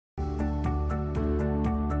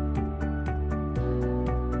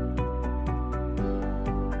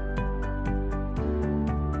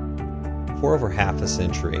For over half a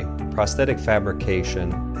century, prosthetic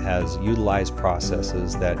fabrication has utilized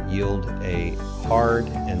processes that yield a hard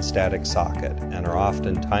and static socket and are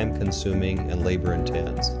often time-consuming and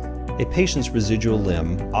labor-intense. A patient's residual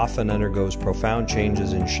limb often undergoes profound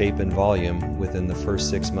changes in shape and volume within the first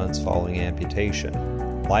 6 months following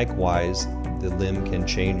amputation. Likewise, the limb can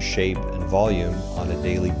change shape and volume on a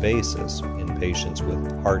daily basis in patients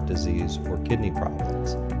with heart disease or kidney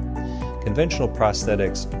problems. Conventional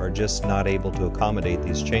prosthetics are just not able to accommodate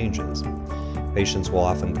these changes. Patients will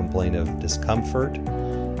often complain of discomfort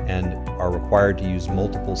and are required to use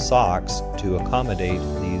multiple socks to accommodate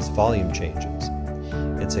these volume changes.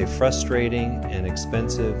 It's a frustrating and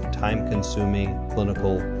expensive, time-consuming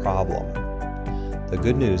clinical problem. The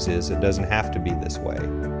good news is it doesn't have to be this way.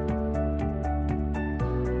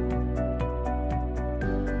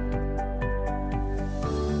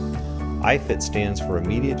 iFIT stands for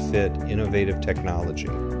Immediate Fit Innovative Technology.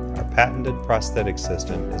 Our patented prosthetic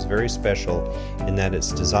system is very special in that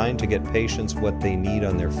it's designed to get patients what they need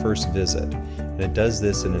on their first visit, and it does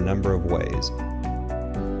this in a number of ways.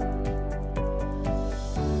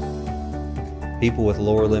 People with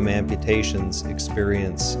lower limb amputations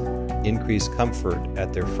experience increased comfort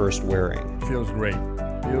at their first wearing. Feels great.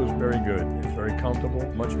 Feels very good. It's very comfortable,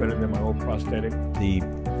 much better than my old prosthetic. The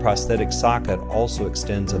prosthetic socket also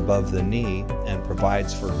extends above the knee and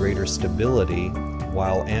provides for greater stability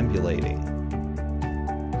while ambulating.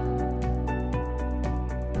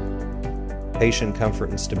 Patient comfort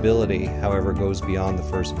and stability, however, goes beyond the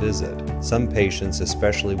first visit. Some patients,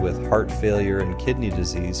 especially with heart failure and kidney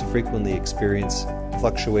disease, frequently experience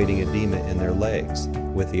fluctuating edema in their legs.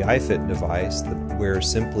 With the iFIT device, the wearer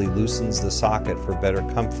simply loosens the socket for better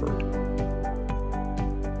comfort.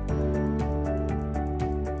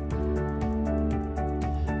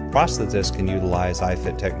 Prosthetists can utilize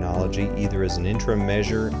iFIT technology either as an interim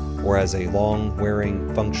measure or as a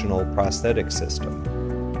long-wearing functional prosthetic system.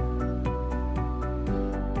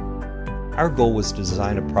 Our goal was to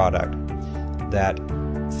design a product that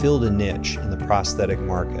filled a niche in the prosthetic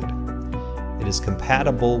market. It is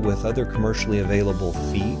compatible with other commercially available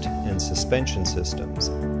feet and suspension systems.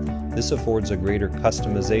 This affords a greater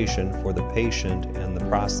customization for the patient and the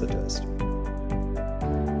prosthetist.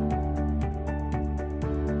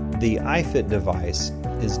 The iFIT device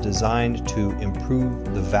is designed to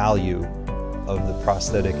improve the value of the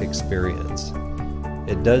prosthetic experience.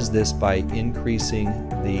 It does this by increasing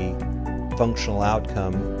the functional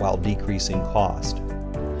outcome while decreasing cost.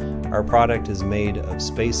 Our product is made of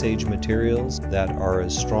space-age materials that are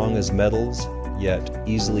as strong as metals, yet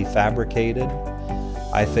easily fabricated.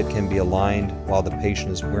 iFIT can be aligned while the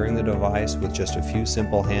patient is wearing the device with just a few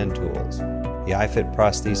simple hand tools. The iFIT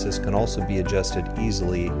prosthesis can also be adjusted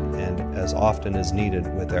easily and as often as needed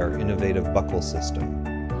with our innovative buckle system.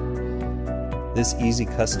 This easy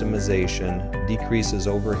customization decreases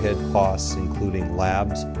overhead costs including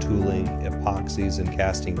labs, tooling, epoxies, and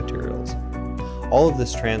casting materials. All of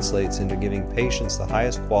this translates into giving patients the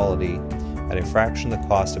highest quality at a fraction of the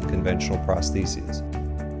cost of conventional prostheses.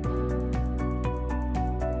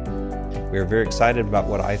 We are very excited about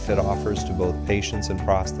what iFIT offers to both patients and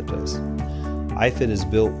prosthetists. iFIT is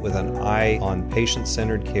built with an eye on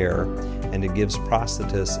patient-centered care, and it gives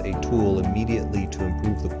prosthetists a tool immediately to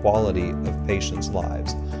improve the quality of patients'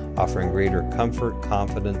 lives, offering greater comfort,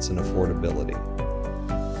 confidence, and affordability.